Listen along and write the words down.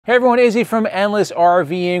Hey everyone, Izzy from Endless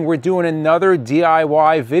RVing. We're doing another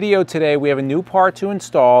DIY video today. We have a new part to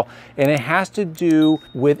install and it has to do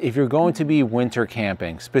with if you're going to be winter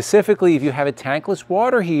camping. Specifically, if you have a tankless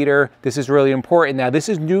water heater, this is really important. Now this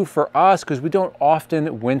is new for us because we don't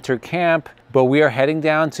often winter camp, but we are heading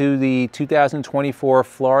down to the 2024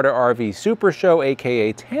 Florida RV Super Show,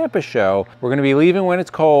 aka Tampa Show. We're gonna be leaving when it's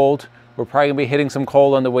cold. We're probably gonna be hitting some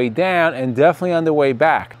cold on the way down and definitely on the way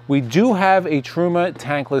back. We do have a Truma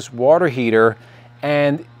tankless water heater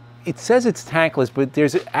and it says it's tankless, but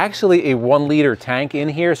there's actually a 1 liter tank in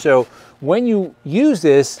here. So when you use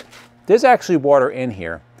this, there's actually water in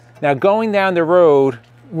here. Now going down the road,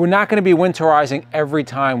 we're not gonna be winterizing every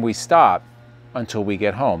time we stop until we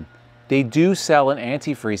get home. They do sell an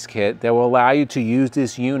antifreeze kit that will allow you to use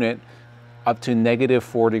this unit up to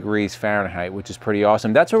 -4 degrees Fahrenheit, which is pretty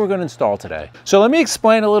awesome. That's what we're gonna install today. So let me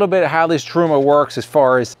explain a little bit how this Truma works as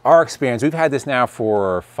far as our experience. We've had this now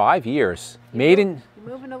for 5 years. You're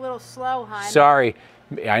moving a little slow, hon. Sorry,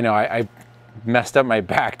 I know, I messed up my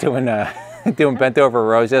back doing, doing bent over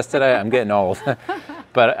rows yesterday. I'm getting old,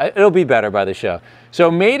 but it'll be better by the show. So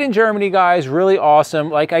made in Germany, guys, really awesome.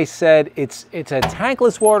 Like I said, it's a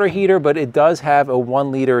tankless water heater, but it does have a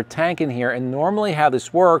 1 liter tank in here. And normally how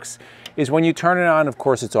this works is when you turn it on, of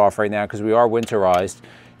course it's off right now because we are winterized.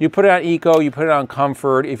 You put it on eco, you put it on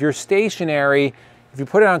comfort. If you're stationary, if you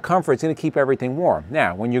put it on comfort, it's gonna keep everything warm.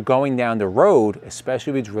 Now, when you're going down the road,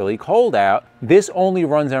 especially if it's really cold out, this only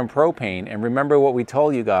runs on propane. And remember what we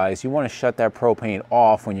told you guys, you wanna shut that propane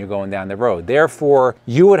off when you're going down the road. Therefore,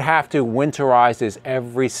 you would have to winterize this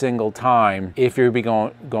every single time if you're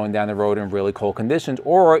going down the road in really cold conditions,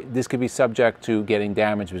 or this could be subject to getting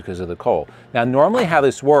damaged because of the cold. Now, normally how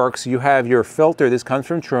this works, you have your filter, this comes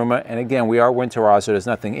from Truma, and again, we are winterized, so there's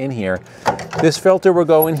nothing in here. This filter will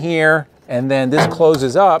go in here, and then this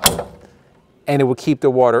closes up and it will keep the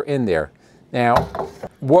water in there. Now,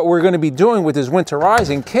 what we're gonna be doing with this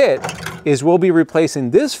winterizing kit is we'll be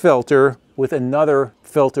replacing this filter with another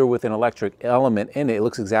filter with an electric element in it. It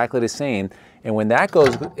looks exactly the same. And when that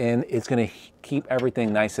goes in, it's gonna keep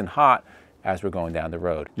everything nice and hot as we're going down the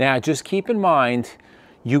road. Now, just keep in mind,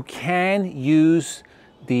 you can use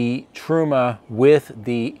the Truma with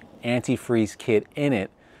the antifreeze kit in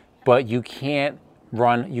it, but you can't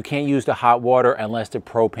use the hot water unless the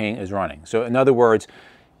propane is running. So in other words,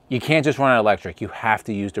 you can't just run on electric, you have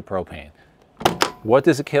to use the propane. What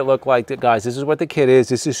does the kit look like? Guys, this is what the kit is.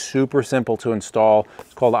 This is super simple to install.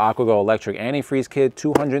 It's called the AquaGo Electric Antifreeze Kit,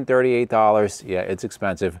 $238. Yeah, it's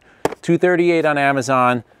expensive. $238 on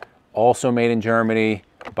Amazon, also made in Germany.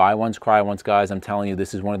 Buy once, cry once, guys. I'm telling you,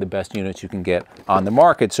 this is one of the best units you can get on the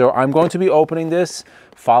market. So I'm going to be opening this,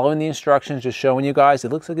 following the instructions, just showing you guys.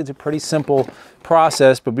 It looks like it's a pretty simple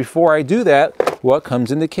process, but before I do that, what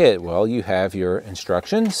comes in the kit? Well, you have your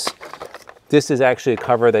instructions. This is actually a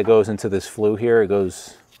cover that goes into this flue here. It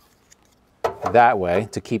goes that way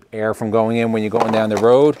to keep air from going in when you're going down the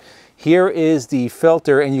road. Here is the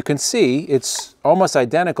filter, and you can see it's almost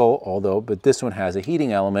identical, but this one has a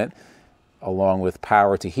heating element along with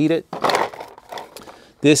power to heat it.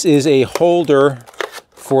 This is a holder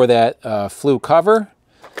for that flue cover,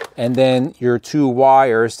 and then your 2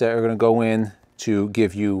 wires that are gonna go in to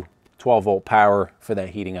give you 12-volt power for that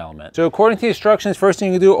heating element. So according to the instructions, first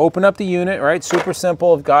thing you do, open up the unit, right? Super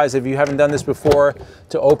simple. Guys, if you haven't done this before,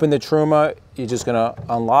 to open the Truma, you're just gonna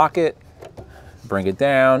unlock it, bring it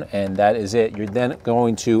down, and that is it. You're then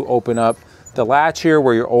going to open up the latch here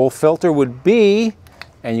where your old filter would be,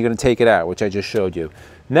 and you're gonna take it out, which I just showed you.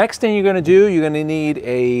 Next thing you're gonna do, you're gonna need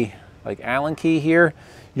a Allen key here.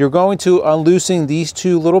 You're going to unloosen these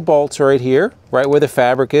 2 little bolts right here, right where the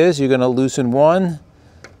fabric is. You're gonna loosen 1,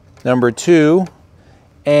 number 2,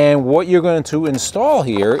 and what you're going to install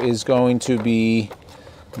here is going to be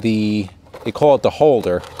they call it the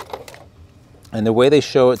holder. And the way they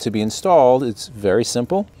show it to be installed, it's very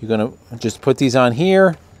simple. You're gonna just put these on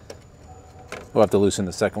here. We'll have to loosen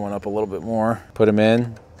the second one up a little bit more. Put them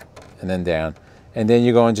in and then down. And then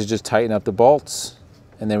you're going to just tighten up the bolts,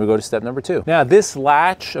 and then we go to step number 2. Now this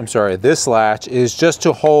latch is just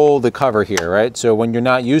to hold the cover here, right? So when you're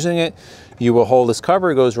not using it, you will hold this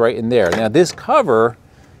cover, it goes right in there. Now this cover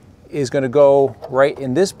is gonna go right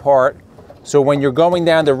in this part. So when you're going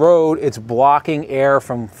down the road, it's blocking air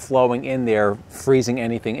from flowing in there, freezing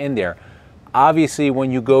anything in there. Obviously, when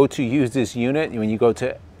you go to use this unit, when you go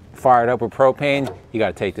to fire it up with propane, you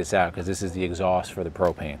gotta take this out because this is the exhaust for the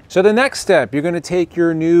propane. So the next step, you're gonna take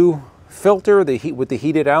your new filter with the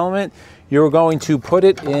heated element, you're going to put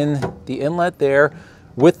it in the inlet there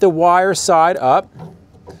with the wire side up.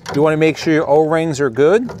 You wanna make sure your O-rings are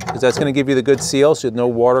good because that's gonna give you the good seal so no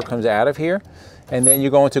water comes out of here. And then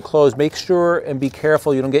you're going to close. Make sure and be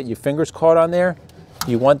careful you don't get your fingers caught on there.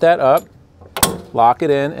 You want that up, lock it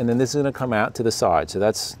in, and then this is gonna come out to the side. So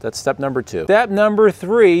that's step number 2. Step number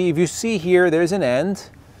 3, if you see here, there's an end.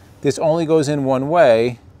 This only goes in one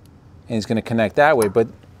way, and it's gonna connect that way. But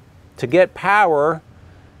to get power,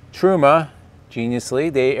 Truma,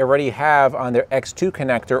 geniusly, they already have on their X2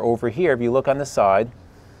 connector over here, if you look on the side,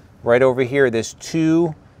 right over here, there's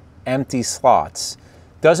 2 empty slots.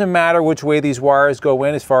 Doesn't matter which way these wires go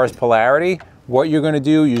in as far as polarity. What you're gonna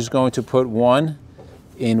do, you're just going to put one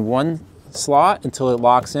in one slot until it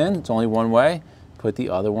locks in. It's only one way. Put the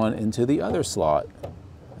other one into the other slot.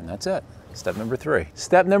 And that's it. Step number 3.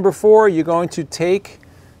 Step number 4, you're going to take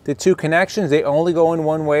the 2 connections. They only go in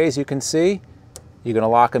one way, as you can see. You're gonna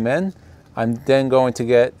lock them in. I'm then going to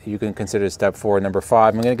get, you can consider step 4, number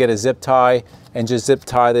 5. I'm gonna get a zip tie and just zip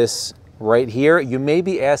tie this right here. You may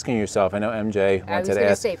be asking yourself, I know MJ wanted to ask. I was going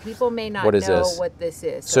to say, people may not what is know this? what this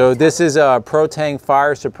is. So this is a Protang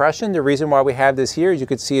fire suppression. The reason why we have this here is you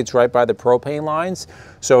can see it's right by the propane lines.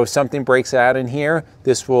 So if something breaks out in here,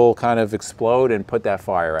 this will kind of explode and put that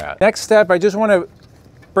fire out. Next step, I just want to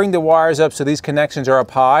bring the wires up so these connections are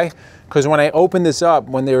up high, because when I open this up,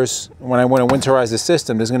 when I want to winterize the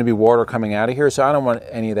system, there's going to be water coming out of here, so I don't want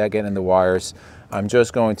any of that getting in the wires. I'm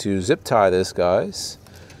just going to zip tie this, guys,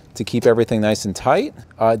 to keep everything nice and tight.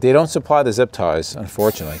 They don't supply the zip ties,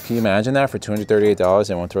 unfortunately. Can you imagine that? For $238,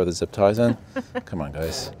 they won't throw the zip ties in? Come on,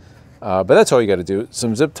 guys. But that's all you got to do.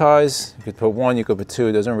 Some zip ties, you could put 1, you could put 2,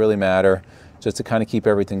 it doesn't really matter, just to kind of keep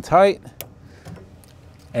everything tight.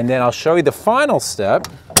 And then I'll show you the final step,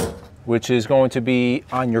 which is going to be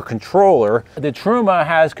on your controller. The Truma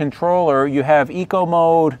has controller. You have eco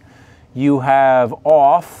mode, you have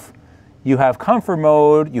off, you have comfort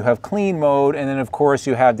mode, you have clean mode, and then of course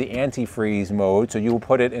you have the antifreeze mode, so you will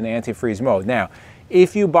put it in antifreeze mode. Now,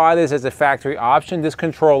 if you buy this as a factory option, this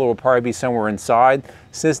controller will probably be somewhere inside.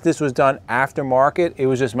 Since this was done aftermarket, it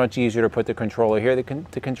was just much easier to put the controller here.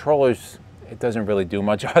 The controllers, it doesn't really do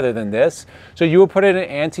much other than this. So you will put it in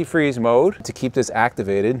antifreeze mode to keep this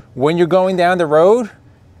activated. When you're going down the road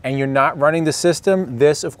and you're not running the system,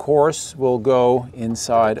 this of course will go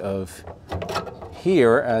inside of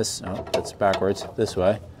here as, oh, that's backwards, this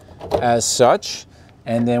way, as such.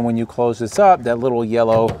 And then when you close this up, that little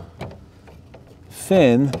yellow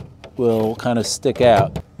fin will kind of stick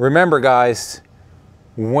out. Remember guys,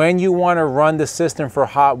 when you want to run the system for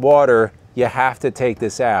hot water, you have to take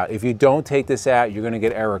this out. If you don't take this out, you're gonna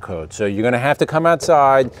get error code. So you're gonna have to come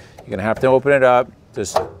outside, you're gonna have to open it up,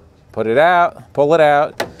 just put it out, pull it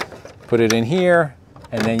out, put it in here,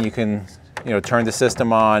 and then you can, turn the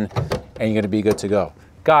system on and you're gonna be good to go.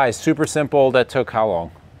 Guys, super simple. That took how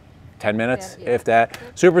long? 10 minutes, yeah. if that.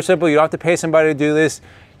 Super simple, you don't have to pay somebody to do this.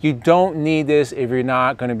 You don't need this if you're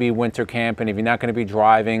not gonna be winter camping, if you're not gonna be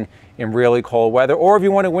driving in really cold weather, or if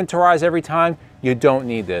you wanna winterize every time, you don't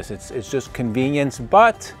need this. It's just convenience,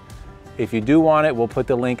 but if you do want it, we'll put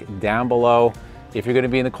the link down below. If you're gonna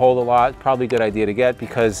be in the cold a lot, probably a good idea to get,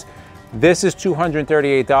 because this is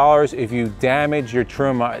 $238. If you damage your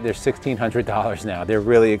Truma, they're $1,600 now. They're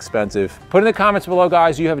really expensive. Put in the comments below,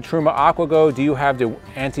 guys, do you have a Truma AquaGo? Do you have the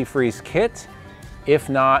antifreeze kit? If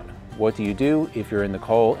not, what do you do if you're in the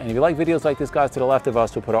cold? And if you like videos like this, guys, to the left of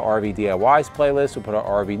us, we'll put our RV DIYs playlist, we'll put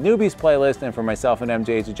our RV newbies playlist, and for myself and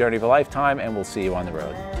MJ, it's a journey of a lifetime, and we'll see you on the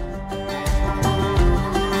road.